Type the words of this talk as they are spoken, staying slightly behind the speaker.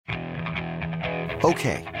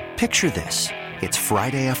Okay, picture this. It's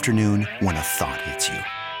Friday afternoon when a thought hits you.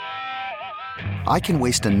 I can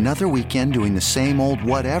waste another weekend doing the same old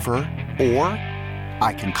whatever, or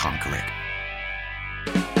I can conquer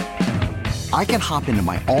it. I can hop into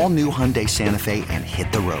my all-new Hyundai Santa Fe and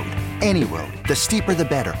hit the road. Any road. The steeper, the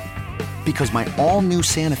better. Because my all-new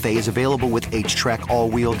Santa Fe is available with H-Track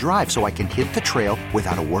all-wheel drive, so I can hit the trail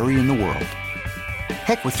without a worry in the world.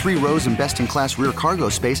 Heck, with 3 rows and best-in-class rear cargo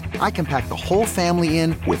space, I can pack the whole family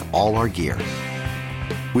in with all our gear.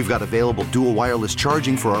 We've got available dual wireless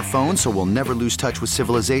charging for our phones, so we'll never lose touch with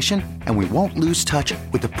civilization, and we won't lose touch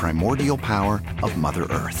with the primordial power of Mother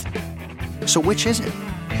Earth. So which is it?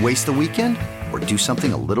 Waste the weekend or do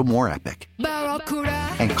something a little more epic?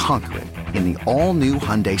 And conquer it in the all-new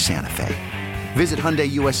Hyundai Santa Fe. Visit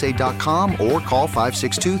HyundaiUSA.com or call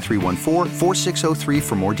 562-314-4603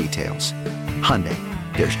 for more details. Hyundai,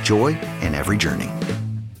 there's joy in every journey.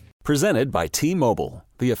 Presented by T-Mobile,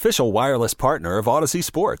 the official wireless partner of Odyssey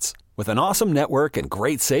Sports. With an awesome network and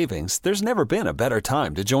great savings, there's never been a better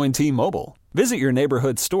time to join T-Mobile. Visit your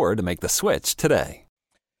neighborhood store to make the switch today.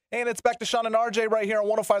 And it's back to Sean and RJ right here on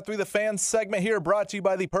 105.3 The Fan segment here, brought to you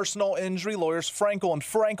by the personal injury lawyers, Frankel and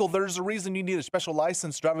Frankel. There's a reason you need a special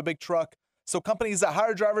license to drive a big truck. So companies that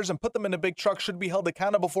hire drivers and put them in a big truck should be held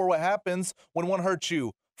accountable for what happens when one hurts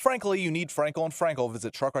you. Frankly, you need Frankel and Frankel.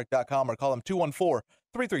 Visit truckwreck.com or call them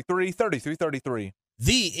 214-333-3333.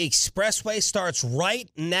 The Expressway starts right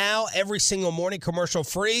now, every single morning, commercial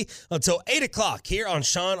free until 8 o'clock here on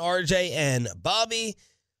Sean, RJ, and Bobby.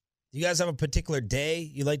 Do you guys have a particular day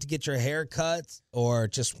you like to get your hair cut, or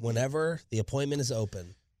just whenever the appointment is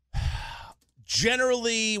open?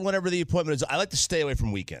 Generally, whenever the appointment is, I like to stay away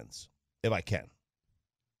from weekends if I can.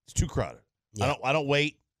 It's too crowded. Yeah. I don't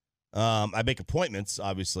wait. I make appointments.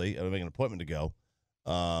 Obviously, I make an appointment to go.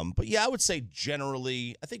 But yeah, I would say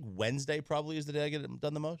generally, I think Wednesday probably is the day I get it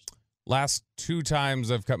done the most. Last 2 times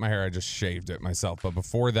I've cut my hair, I just shaved it myself. But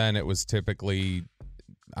before then, it was typically,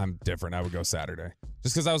 I'm different. I would go Saturday.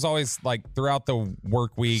 Just because I was always, like, throughout the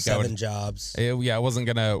work week. 7 jobs. It wasn't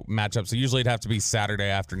going to match up. So usually it'd have to be Saturday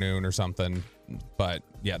afternoon or something. But,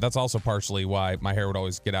 yeah, that's also partially why my hair would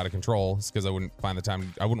always get out of control. It's because I wouldn't find the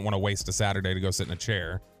time. I wouldn't want to waste a Saturday to go sit in a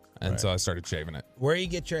chair. And so I started shaving it. Where you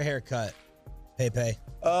get your hair cut, Pepe?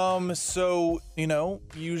 So,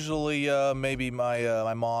 usually maybe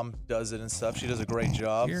my mom does it and stuff. She does a great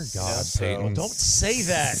job. Dear God, Peyton. Don't say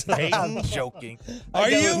that, Peyton. I'm joking.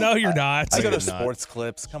 Are you? No, you're not. I go to Sports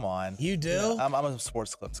Clips. Come on. You do? I'm a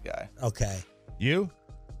Sports Clips guy. Okay. You?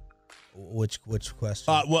 Which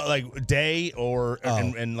question? What, like day or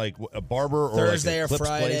and like a barber or Thursday like a or clips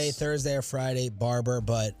Friday? place? Thursday or Friday, barber.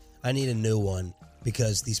 But I need a new one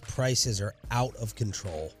because these prices are out of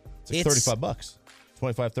control. It's like $35.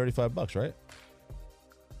 $25-$35, right?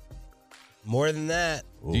 More than that.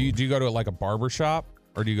 Do you go to like a barber shop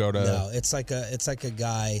or do you go to? No, it's like a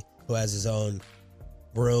guy who has his own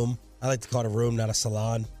room. I like to call it a room, not a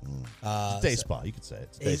salon. Day spa, you could say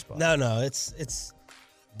it's day spa. No, it's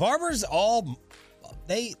barbers all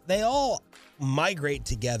they all migrate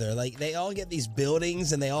together. Like they all get these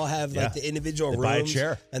buildings and they all have like the individual rooms. Buy a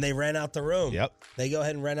chair And they rent out the room. Yep. They go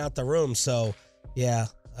ahead and rent out the room. So yeah.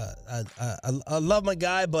 I love my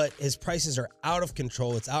guy, but his prices are out of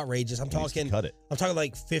control. It's outrageous. I'm talking cut it. I'm talking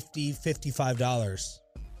like $50, $55.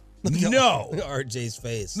 No. RJ's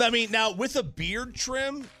face. I mean, now with a beard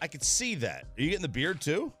trim, I could see that. Are you getting the beard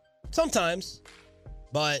too? Sometimes.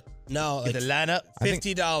 But no, Get like the lineup.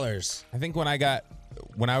 $50. I think when I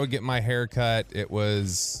would get my hair cut, it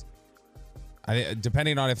was,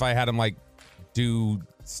 depending on if I had him like do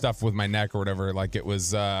stuff with my neck or whatever, like it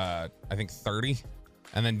was, I think 30.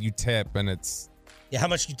 And then you tip, and it's... Yeah, how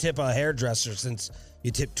much you tip a hairdresser since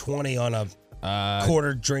you tip 20 on a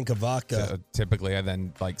quarter drink of vodka? Typically, I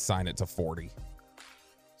then like sign it to 40.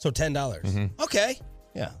 So $10. Mm-hmm. Okay.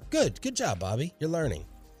 Yeah. Good job, Bobby. You're learning.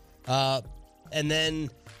 And then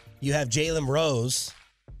you have Jalen Rose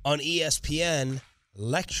on ESPN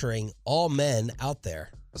lecturing all men out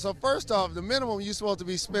there. So first off, the minimum you're supposed to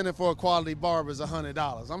be spending for a quality barber is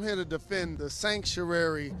 $100. I'm here to defend the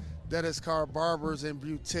sanctuary that is called barbers and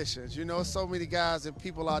beauticians. You know, so many guys and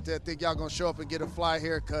people out there think y'all gonna show up and get a fly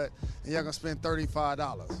haircut and y'all gonna spend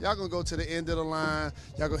 $35. Y'all gonna go to the end of the line,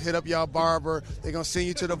 y'all gonna hit up y'all barber, they're gonna send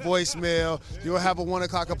you to the voicemail, you'll have a 1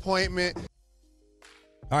 o'clock appointment.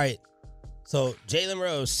 All right, so Jalen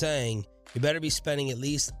Rose saying you better be spending at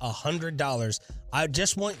least $100. I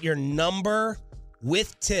just want your number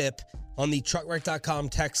with tip on the truckwreck.com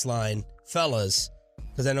text line, fellas,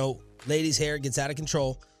 because I know ladies' hair gets out of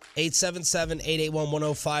control.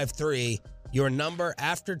 877-881-1053, your number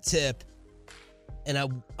after tip. And I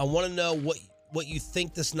want to know what you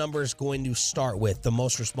think this number is going to start with, the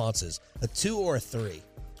most responses, a 2 or a 3?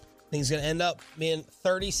 Think it's going to end up being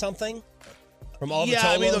 30-something from all the tolos?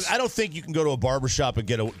 I mean, look, I don't think you can go to a barbershop and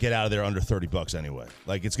get out of there under $30 anyway.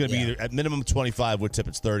 Like, it's going to be either at minimum 25 with tip,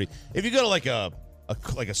 it's 30. If you go to like a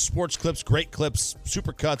Sports Clips, Great Clips,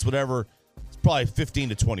 Super Cuts, whatever, it's probably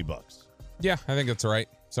 $15 to $20. Yeah, I think that's right.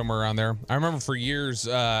 Somewhere around there. I remember for years,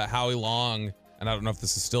 Howie Long, and I don't know if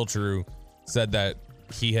this is still true, said that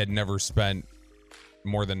he had never spent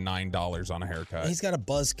more than $9 on a haircut. He's got a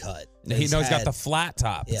buzz cut. He's got the flat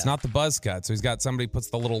top. Yeah. It's not the buzz cut. So he's got somebody puts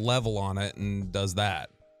the little level on it and does that.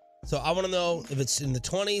 So I want to know if it's in the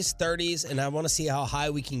 20s, 30s, and I want to see how high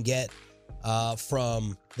we can get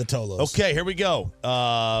from the Tolos. Okay, here we go.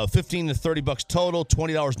 $15 to $30 total,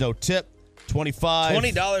 $20 no tip,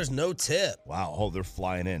 $25 no tip. Wow, oh, they're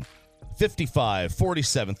flying in. 55,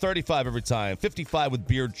 47, 35 every time. 55 with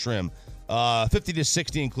beard trim. 50 to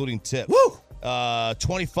 60 including tip. Woo!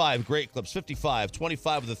 25 Great Clips. 55,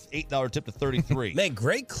 25 with an $8 tip to 33. Man,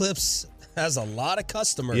 Great Clips has a lot of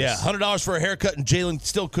customers. Yeah, $100 for a haircut, and Jalen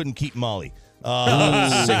still couldn't keep Molly.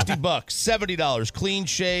 $60, $70 clean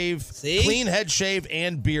shave, clean head shave,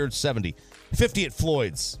 and beard. 70, 50 at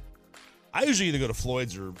Floyd's. I usually either go to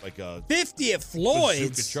Floyd's or like a 50 at Floyd's.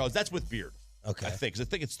 Bazooka Charles. That's with beard. Okay, I think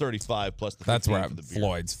it's 35 plus the. That's where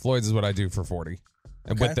Floyd's. Floyd's is what I do for 40,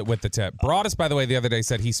 okay. with the tip. Broadus, by the way, the other day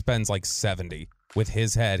said he spends like 70 with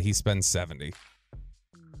his head. He spends 70.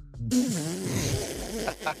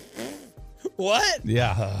 What?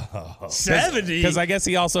 Yeah, 70. Because I guess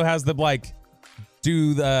he also has the like. They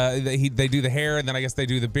do the hair, and then I guess they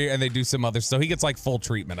do the beard, and they do some other stuff. So he gets like full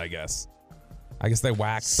treatment, I guess. I guess they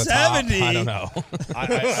wax the 70? top. I don't know.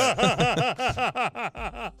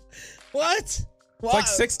 What? It's like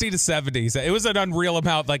 60 to 70. So it was an unreal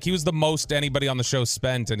amount. Like, he was the most anybody on the show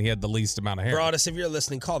spent, and he had the least amount of hair. Broadus, if you're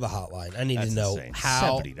listening, call the hotline. I need to know insane.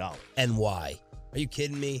 how $70. and why. Are you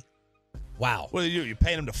kidding me? Wow. What do you do? You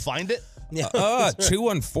paying him to find it? Yeah.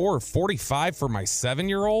 214-45 for my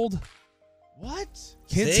 7-year-old. What?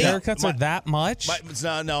 Kids' haircuts are that much?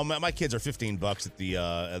 My kids are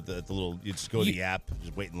 $15 at the little. You just go to the app,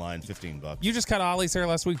 just wait in line. $15. You just cut Ollie's hair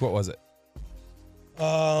last week. What was it?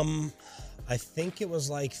 I think it was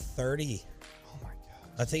like 30. Oh my god!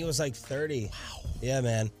 I think it was like 30. Wow. Yeah,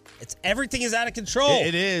 man. Everything is out of control.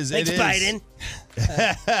 It is. Thanks, it is. Biden.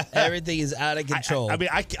 Everything is out of control. I mean,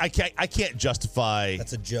 I can't justify.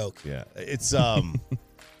 That's a joke. Yeah, it's like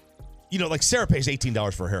Sarah pays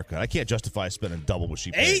 $18 for a haircut. I can't justify spending double what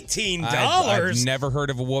she pays. $18. I've never heard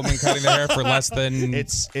of a woman cutting their hair for less than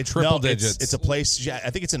it's triple digits. It's a place. I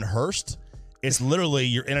think it's in Hearst. It's literally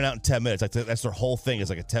you're in and out in 10 minutes. Like that's their whole thing.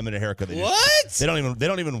 It's like a 10-minute haircut. They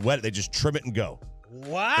don't even wet it. They just trim it and go.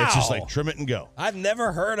 Wow. It's just like trim it and go. I've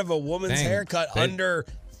never heard of a woman's haircut under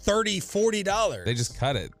 $30, $40. They just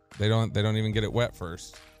cut it. They don't even get it wet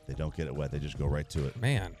first. They don't get it wet. They just go right to it.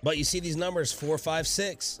 Man. But you see these numbers, 4, 5,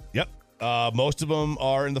 6. Yep. Most of them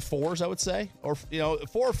are in the 4s, I would say. Or 4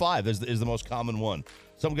 or 5 is the most common one.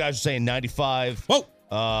 Some guys are saying 95. Whoa.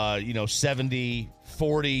 70,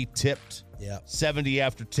 40 tipped. Yeah. 70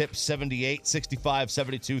 after tips, 78, 65,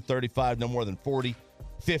 72, 35, no more than 40,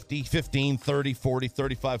 50, 15, 30, 40,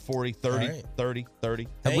 35, 40, 30, right. 30, 30.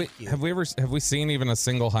 Have we seen even a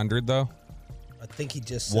single 100 though? I think he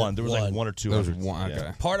just said one. There was like 1 or 2. There was one. Okay.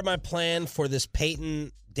 Yeah. Part of my plan for this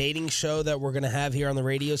Peyton dating show that we're going to have here on the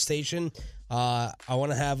radio station, I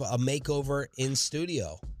want to have a makeover in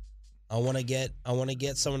studio. I want to get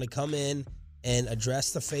someone to come in and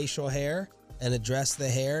address the facial hair and address the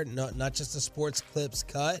hair, not just the Sports Clips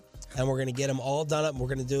cut. And we're going to get them all done up.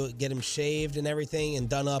 We're going to get them shaved and everything and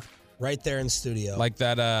done up right there in studio. Like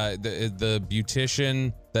that, the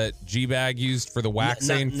beautician that G-Bag used for the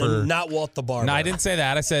waxing not Walt the barber. No, I didn't say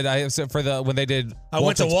that. I said for when they did. I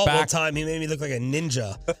went to Walt one time. He made me look like a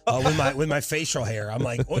ninja with my facial hair. I'm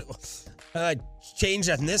like, what? I changed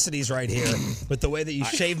ethnicities right here with the way that you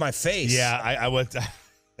shave my face. Yeah, I went.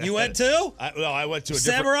 You went too? I went to a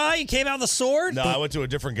samurai. You came out with a sword? No, I went to a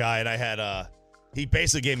different guy, and I had he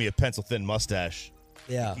basically gave me a pencil thin mustache.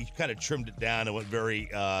 Yeah, he kind of trimmed it down and went very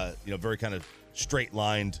very kind of straight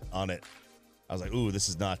lined on it. I was like, ooh, this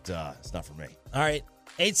is not it's not for me. All right,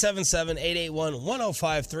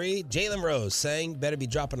 877-881-1053. Jalen Rose saying better be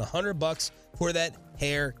dropping $100 for that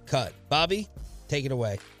haircut. Bobby, take it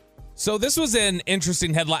away. So this was an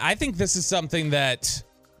interesting headline. I think this is something that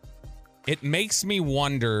it makes me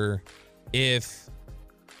wonder if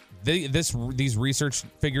these research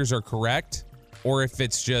figures are correct, or if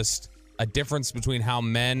it's just a difference between how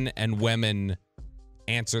men and women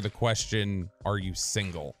answer the question, are you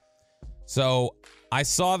single? So I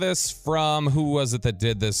saw this from, who was it that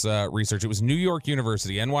did this research? It was New York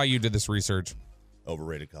University. NYU did this research.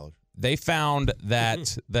 Overrated college. They found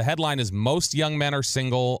that the headline is most young men are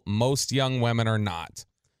single, most young women are not.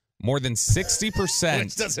 More than 60%.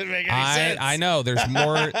 Which doesn't make any sense. I know.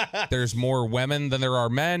 There's more women than there are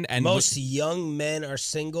men. And most young men are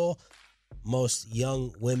single. Most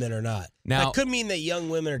young women are not. Now, that could mean that young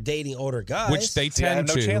women are dating older guys. Which they tend I have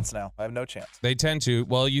no to. chance now. I have no chance. They tend to.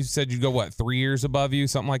 Well, you said you'd go, what, 3 years above you,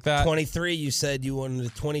 something like that? 23, you said you wanted a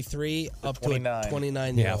 23 up 29. to a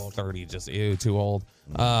 29-year-old. Yeah, 30, just ew, too old.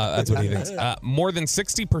 That's what he thinks. More than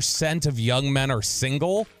 60% of young men are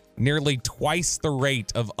single, nearly twice the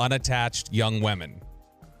rate of unattached young women.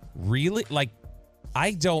 Really? Like,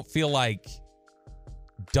 I don't feel like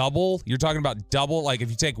double. You're talking about double. Like, if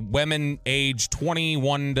you take women age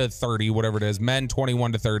 21 to 30, whatever it is, men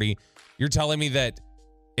 21 to 30, you're telling me that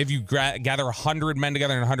if you gather 100 men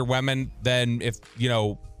together and 100 women, then if,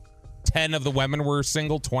 10 of the women were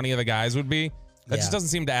single, 20 of the guys would be? That just doesn't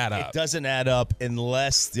seem to add up. It doesn't add up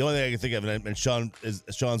unless the only thing I can think of, and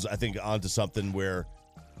Sean's I think onto something where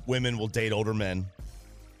women will date older men.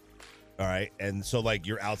 All right, and so like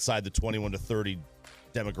you're outside the 21 to 30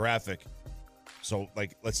 demographic. So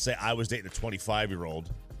like let's say I was dating a 25-year-old,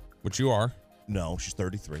 Which you are. No, she's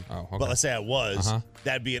 33. Oh, okay. But let's say I was.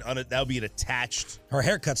 That would be an attached. Her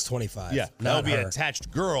haircut's 25. Yeah, that would be her. an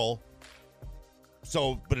attached girl.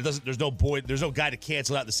 So, but it doesn't. There's no guy to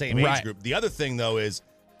cancel out the same age group. The other thing though is,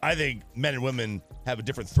 I think men and women have a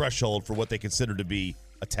different threshold for what they consider to be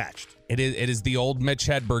attached. It is the old Mitch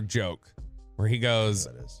Hedberg joke where he goes,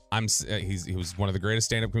 he was one of the greatest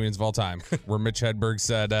stand-up comedians of all time, where Mitch Hedberg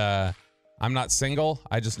said, I'm not single.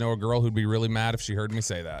 I just know a girl who'd be really mad if she heard me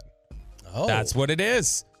say that. Oh. That's what it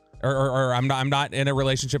is. Or I'm not in a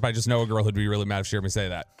relationship. I just know a girl who'd be really mad if she heard me say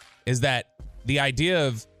that. Is that the idea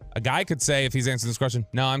of a guy could say, if he's answering this question,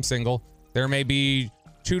 no, I'm single. There may be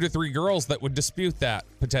 2 to 3 girls that would dispute that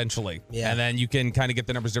potentially. Yeah. And then you can kind of get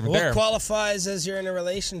the numbers different there. What qualifies as you're in a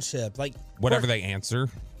relationship? Like whatever they answer.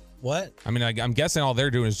 What? I mean, I'm guessing all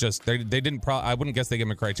they're doing is just, they didn't, I wouldn't guess they give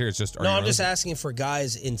them a criteria. It's just, no, I'm just asking for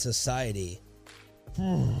guys in society.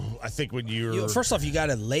 I think when first off, you got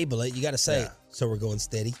to label it. You got to say, so we're going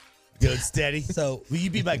steady. Good steady. So will you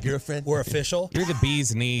be my girlfriend? We're official. You're the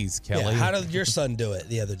bee's knees, Kelly. Yeah, how did your son do it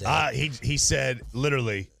the other day? He said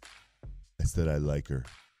literally, I said I like her.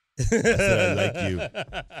 I said I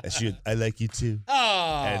like you. I like you too.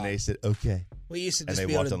 Oh. And they said okay. We used to just and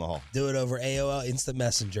they be walked able down the hall. Do it over AOL Instant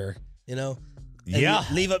Messenger, And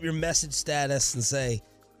leave up your message status and say,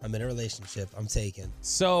 I'm in a relationship. I'm taken.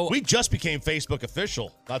 So we just became Facebook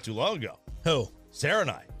official not too long ago. Who? Sarah and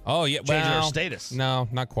I. Oh, yeah. Changed our status. No,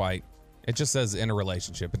 not quite. It just says in a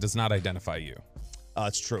relationship. It does not identify you.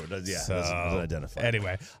 It's true. It does, it doesn't identify.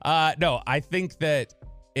 Anyway, no, I think that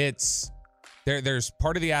it's there's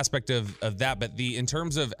part of the aspect of that, but in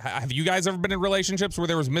terms of, have you guys ever been in relationships where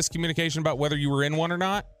there was miscommunication about whether you were in one or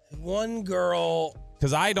not? One girl.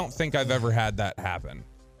 Because I don't think I've ever had that happen.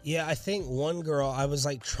 Yeah, I think one girl, I was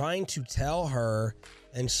like trying to tell her,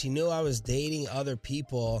 and she knew I was dating other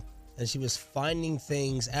people, and she was finding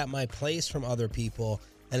things at my place from other people,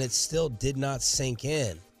 and it still did not sink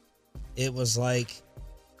in. It was like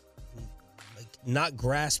not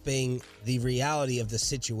grasping the reality of the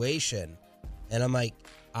situation. And I'm like,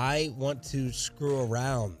 I want to screw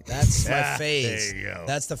around. That's my phase. There you go.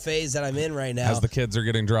 That's the phase that I'm in right now. As the kids are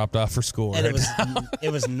getting dropped off for school. And right it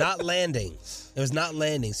was not landing. It was not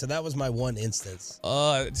landing. So that was my one instance.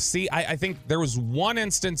 See, I think there was one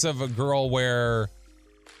instance of a girl where,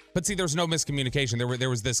 but see, there was no miscommunication. There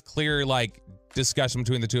was this clear discussion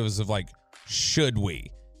between the two of us of should we?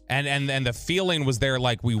 And the feeling was there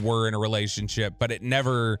like we were in a relationship, but it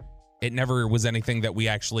never was anything that we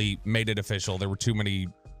actually made it official. There were too many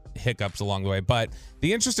hiccups along the way. But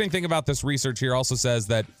the interesting thing about this research here also says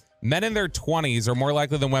that men in their 20s are more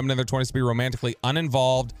likely than women in their 20s to be romantically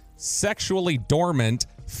uninvolved, sexually dormant,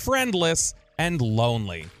 friendless, and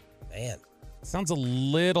lonely. Man. Sounds a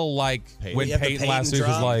little like when Peyton last week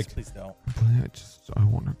was drums? like, Please don't. I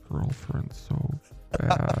want a girlfriend so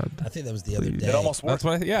bad. I think that was the other day. It almost worked.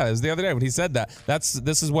 That's what. It was the other day when he said that.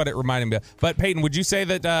 This is what it reminded me of. But Peyton, would you say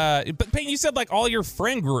that? But Peyton, you said all your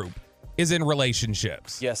friend group is in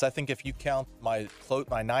relationships. Yes, I think if you count my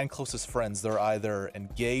 9 closest friends, they're either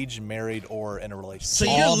engaged, married, or in a relationship. So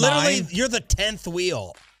you're the 10th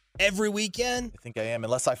wheel every weekend. I think I am,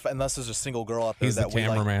 unless there's a single girl out there He's that the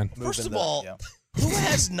cameraman. First of all, who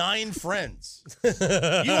has 9 friends? You want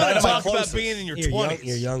to talk about being in your 20s?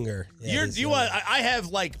 You're younger. Yeah, I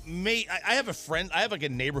have I have a friend. I have a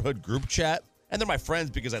neighborhood group chat, and they're my friends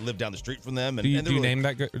because I live down the street from them. And Do you name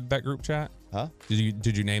that group chat? Huh?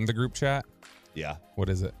 Did you name the group chat? Yeah. What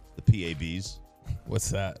is it? The PABs. What's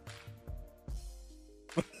that?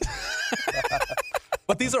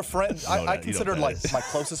 But these are friends. I you consider know what that is. my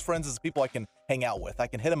closest friends as people I can hang out with. I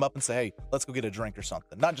can hit them up and say, hey, let's go get a drink or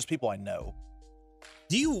something. Not just people I know.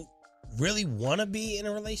 Do you really want to be in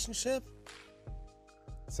a relationship?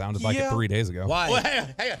 Sounded like it Yeah. 3 days ago. Why? Well, hang on.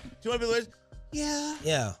 Do you want to be Liz? Yeah.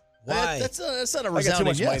 Yeah. Why? That's not a I got too resounding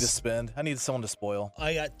much money to yes. spend. I need someone to spoil.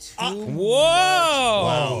 I got too Whoa!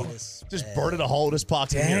 much money to spend. Just burning a hole in his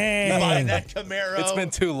pocket here. Dang. You buying that Camaro. It's been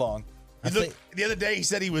too long. The other day he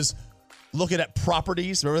said he was looking at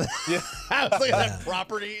properties. Remember that? Yeah. I was looking at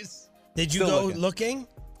properties. Did you Still go looking?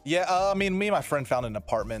 Yeah, I mean, me and my friend found an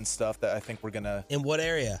apartment and stuff that I think we're going to... In what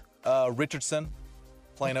area? Richardson,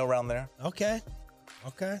 Plano, around there. Okay. I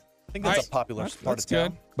think that's a popular part That's of town.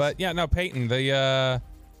 good. But yeah, no, Peyton, I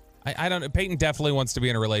don't know. Peyton definitely wants to be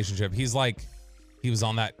in a relationship. He's like, he was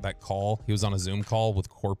on that call. He was on a Zoom call with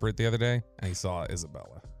corporate the other day, and he saw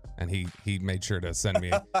Isabella, and he made sure to send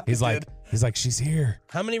me. He's like, she's here.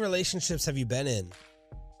 How many relationships have you been in?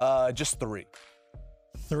 Just 3.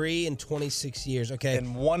 3 in 26 years. Okay.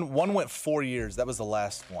 And one went 4 years. That was the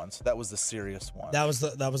last one. So that was the serious one. That was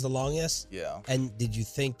the longest? Yeah. And did you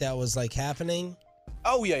think that was like happening?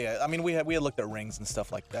 Oh yeah. I mean, we had looked at rings and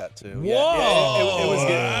stuff like that too. Whoa! Yeah, it was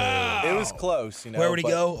good. It was close, you know. Where would he but-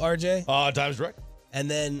 go, RJ? Times Direct. And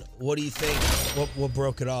then what do you think? What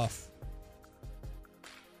broke it off?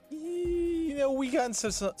 You know, we got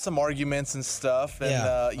into some arguments and stuff, and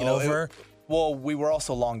Yeah. you know, Over? well, we were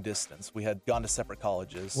also long distance. We had gone to separate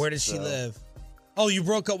colleges. Where did she so- live? Oh, you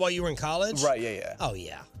broke up while you were in college? Right. Yeah. Oh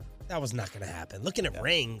yeah. That was not going to happen. Looking at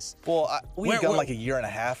rings. Well, we Where- had gone where- like a year and a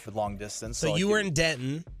half for long distance. So like, you were in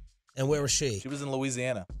Denton, and where was she? She was in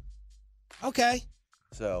Louisiana. Okay.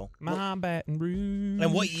 So My Baton Rouge.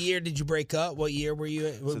 And what year did you break up? What year were you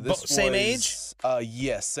in? So this Same age?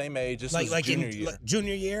 Yes, same age. This was Like junior in year.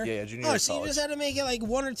 junior year? Yeah, junior Oh, year of so you college. just had to make it like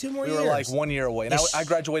 1 or 2 more We years. were like 1 year away. And Is I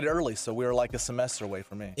graduated early, so we were like a semester away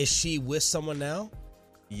from me. Is she with someone now?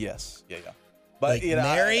 Yes. Yeah. But Like you know,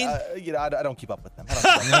 married? I don't keep up with them. I don't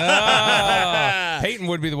keep up with them. Peyton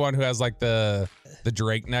would be the one who has like the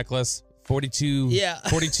Drake necklace. 42, Yeah.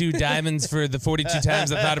 42 diamonds for the 42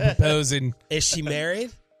 times I thought of proposing. Is she married?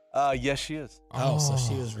 Yes, she is. Oh, so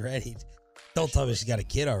she was ready. Don't tell me she got a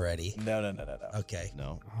kid already. No. Okay.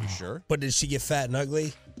 No, you sure? But did she get fat and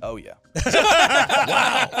ugly? Oh yeah.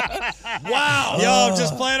 Wow. Yo, I'm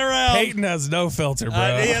just playing around. Peyton has no filter,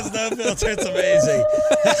 bro. He has no filter. It's amazing.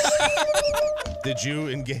 Did you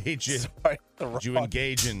engage in? Sorry, Did you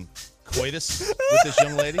engage in coitus with this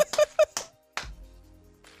young lady?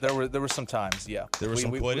 There were some times, yeah. There was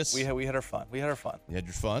some coitus? We had our fun. We had our fun. You had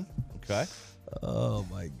your fun. Okay. Oh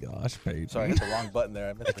my gosh, Peyton. Sorry, I hit the wrong button there.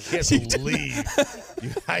 I meant to Can't believe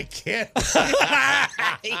I can't.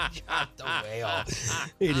 He dropped the whale.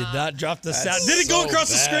 He did not drop the sound. That's Did it go so across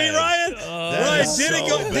the screen, bad. Ryan? That Ryan, is did it so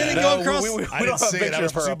go? bad. Did it No, go across? we I don't didn't have a say it. I picture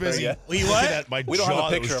was of her too up there busy yet. We looking what? at my We don't have a jaw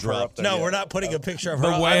that picture was of her up dropped. there. No, yet. we're not putting a picture of her.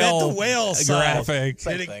 The I meant the whale whale side. graphic.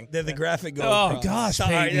 Same Did, thing. did the graphic go Oh, across? gosh,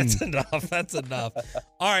 Sorry, Peyton. that's enough. That's enough.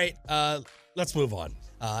 All right, let's move on.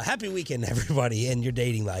 Happy weekend, everybody, in your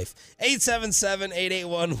dating life.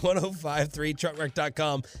 877-881-1053,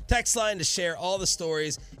 truckwreck.com. Text line to share all the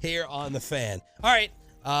stories here on The Fan. All right,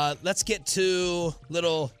 let's get to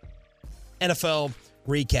little NFL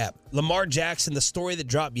recap. Lamar Jackson, the story that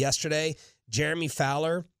dropped yesterday, Jeremy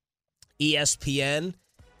Fowler, ESPN.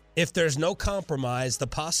 If there's no compromise, the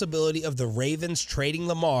possibility of the Ravens trading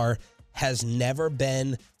Lamar has never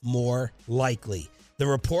been more likely. The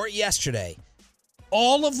report yesterday,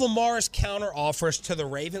 all of Lamar's counter offers to the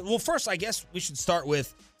Ravens. Well, first, I guess we should start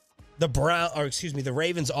with the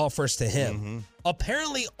Ravens offers to him. Mm-hmm.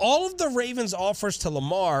 Apparently, all of the Ravens offers to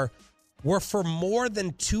Lamar were for more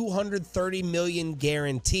than $230 million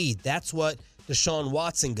guaranteed. That's what Deshaun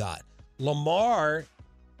Watson got. Lamar,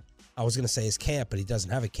 I was going to say his camp, but he doesn't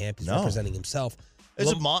have a camp. He's representing himself.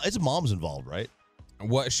 It's mom's involved, right?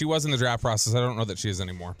 What she was in the draft process. I don't know that she is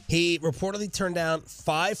anymore. He reportedly turned down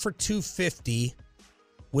 5 for $250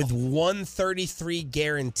 with 133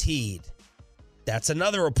 guaranteed. That's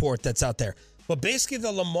another report that's out there. But basically,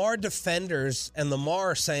 the Lamar defenders and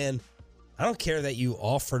Lamar are saying, I don't care that you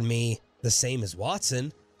offered me the same as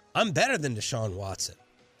Watson. I'm better than Deshaun Watson.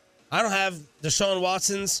 I don't have Deshaun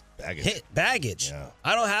Watson's baggage. Yeah.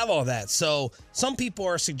 I don't have all that. So some people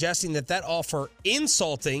are suggesting that offer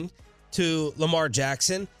insulting to Lamar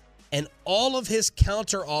Jackson, and all of his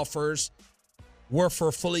counter offers were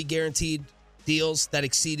for fully guaranteed deals that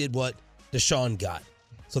exceeded what Deshaun got.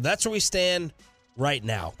 So that's where we stand right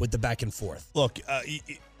now with the back and forth. Look,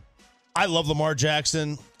 I love Lamar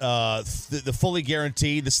Jackson. The fully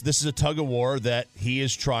guaranteed. This is a tug of war that he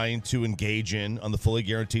is trying to engage in on the fully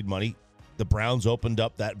guaranteed money. The Browns opened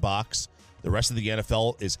up that box. The rest of the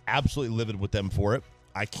NFL is absolutely livid with them for it.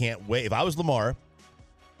 I can't wait. If I was Lamar,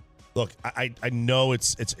 look, I know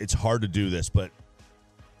it's hard to do this, but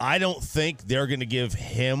I don't think they're going to give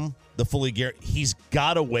him the fully guaranteed. He's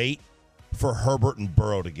got to wait for Herbert and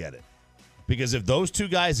Burrow to get it, because if those two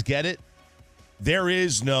guys get it, there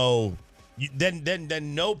is no then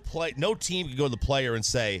no team can go to the player and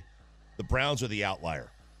say the Browns are the outlier.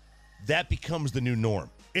 That becomes the new norm.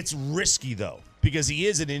 It's risky though, because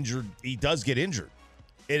he does get injured.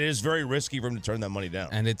 It is very risky for him to turn that money down.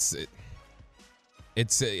 And I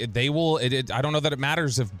don't know that it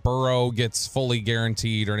matters if Burrow gets fully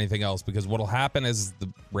guaranteed or anything else, because what'll happen is the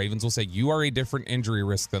Ravens will say, you are a different injury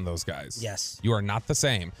risk than those guys. Yes. You are not the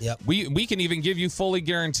same. Yep. We can even give you fully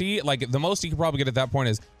guaranteed. Like, the most you can probably get at that point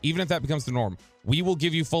is, even if that becomes the norm, we will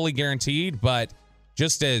give you fully guaranteed, but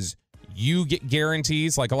just as you get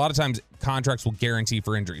guarantees, like a lot of times contracts will guarantee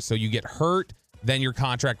for injuries. So you get hurt, then your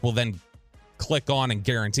contract will then click on and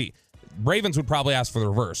guarantee. Ravens would probably ask for the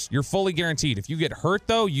reverse. You're fully guaranteed. If you get hurt,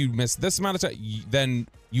 though, you miss this amount of time, then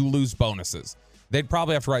you lose bonuses. They'd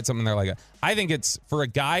probably have to write something there like that. I think it's for a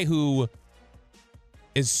guy who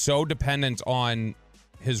is so dependent on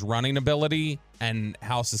his running ability and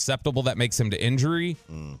how susceptible that makes him to injury.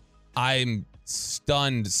 I'm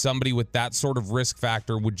stunned somebody with that sort of risk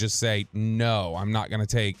factor would just say, no, I'm not going to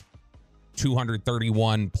take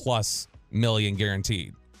 $231+ million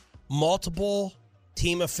guaranteed. Multiple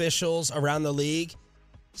team officials around the league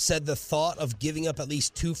said the thought of giving up at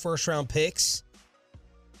least 2 first-round picks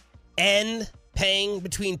and paying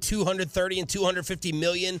between $230 and $250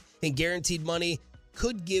 million in guaranteed money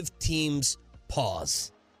could give teams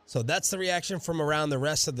pause. So that's the reaction from around the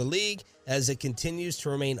rest of the league as it continues to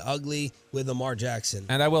remain ugly with Lamar Jackson.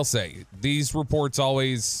 And I will say, these reports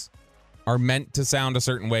always are meant to sound a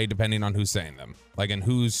certain way depending on who's saying them. Like, and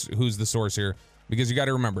who's the source here. Because you got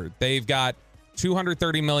to remember, they've got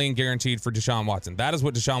 $230 million guaranteed for Deshaun Watson. That is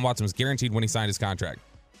what Deshaun Watson was guaranteed when he signed his contract.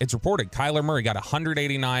 It's reported Kyler Murray got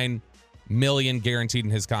 $189 million guaranteed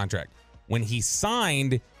in his contract. When he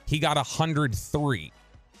signed, he got $103.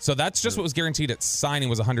 So that's just what was guaranteed at signing,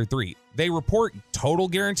 was $103. They report total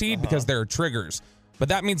guaranteed because there are triggers. But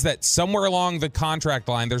that means that somewhere along the contract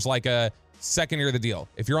line, there's like a second year of the deal.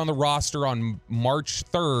 If you're on the roster on March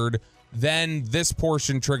 3rd, then this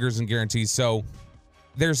portion triggers and guarantees. So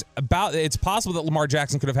it's possible that Lamar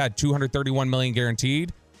Jackson could have had $231 million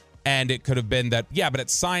guaranteed, and it could have been that, but at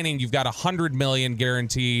signing, you've got $100 million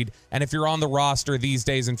guaranteed, and if you're on the roster these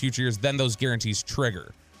days and future years, then those guarantees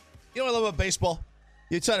trigger. You know what I love about baseball?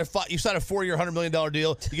 You sign a 4-year, $100 million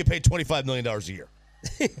deal, you get paid $25 million a year.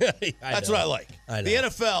 That's what I like. The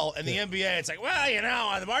NFL and the NBA, it's like, well,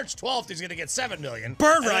 on March 12th, he's going to get $7 million.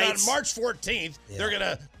 Bird and rights. On March 14th, they're going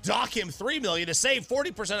to dock him $3 million to save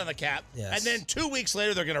 40% of the cap. Yes. And then 2 weeks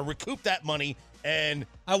later, they're going to recoup that money. And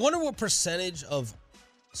I wonder what percentage of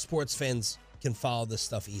sports fans can follow this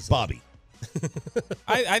stuff easily. Bobby.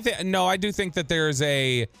 I do think that there's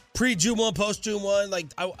a pre-June 1, post-June 1. Like,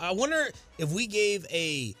 I wonder if we gave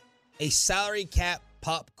a salary cap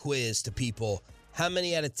pop quiz to people, how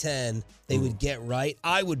many out of 10 they would get right.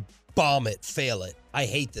 I would bomb it, fail it. I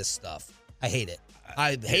hate this stuff. I hate it.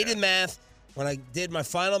 I hated math. When I did my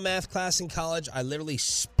final math class in college, I literally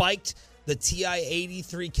spiked the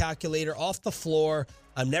TI-83 calculator off the floor.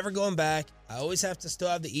 I'm never going back. I always have to still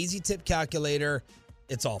have the easy tip calculator.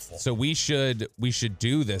 It's awful. So we should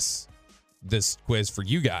do this quiz for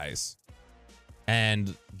you guys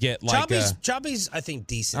and get like Choppy's I think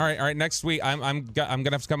decent. All right. Next week I'm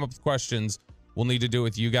gonna have to come up with questions. We'll need to do it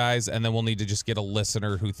with you guys, and then we'll need to just get a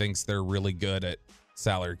listener who thinks they're really good at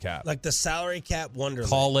salary cap. Like the salary cap wonderland.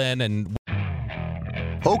 Call in and...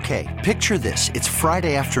 Okay, picture this. It's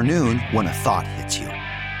Friday afternoon when a thought hits you.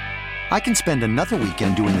 I can spend another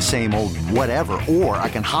weekend doing the same old whatever, or I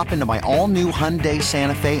can hop into my all-new Hyundai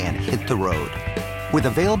Santa Fe and hit the road. With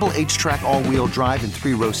available H-Track all-wheel drive and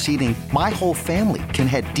 3-row seating, my whole family can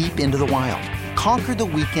head deep into the wild. Conquer the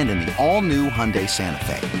weekend in the all-new Hyundai Santa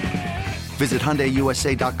Fe. Visit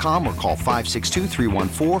HyundaiUSA.com or call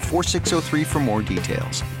 562-314-4603 for more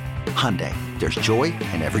details. Hyundai, there's joy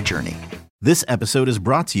in every journey. This episode is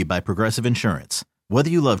brought to you by Progressive Insurance. Whether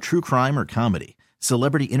you love true crime or comedy,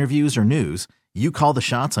 celebrity interviews or news, you call the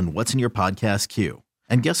shots on what's in your podcast queue.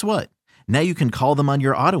 And guess what? Now you can call them on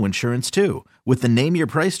your auto insurance too with the Name Your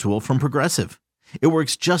Price tool from Progressive. It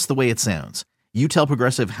works just the way it sounds. You tell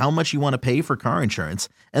Progressive how much you want to pay for car insurance,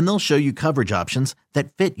 and they'll show you coverage options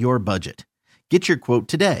that fit your budget. Get your quote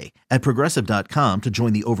today at Progressive.com to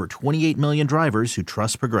join the over 28 million drivers who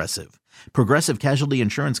trust Progressive. Progressive Casualty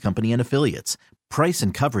Insurance Company and Affiliates. Price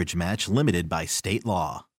and coverage match limited by state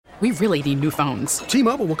law. We really need new phones.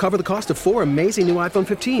 T-Mobile will cover the cost of 4 amazing new iPhone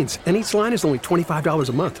 15s, and each line is only $25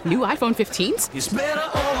 a month. New iPhone 15s? It's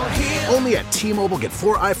better over here. Only at T-Mobile, get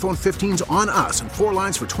 4 iPhone 15s on us and 4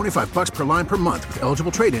 lines for $25 per line per month with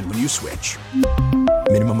eligible trade-in when you switch.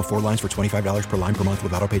 Minimum of 4 lines for $25 per line per month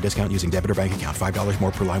with autopay discount using debit or bank account. $5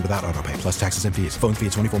 more per line without autopay, plus taxes and fees. Phone fee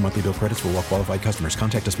at 24 monthly bill credits for well-qualified customers.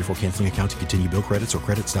 Contact us before canceling account to continue bill credits or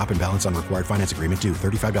credit stop and balance on required finance agreement due.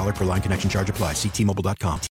 $35 per line connection charge applies. See T-Mobile.com.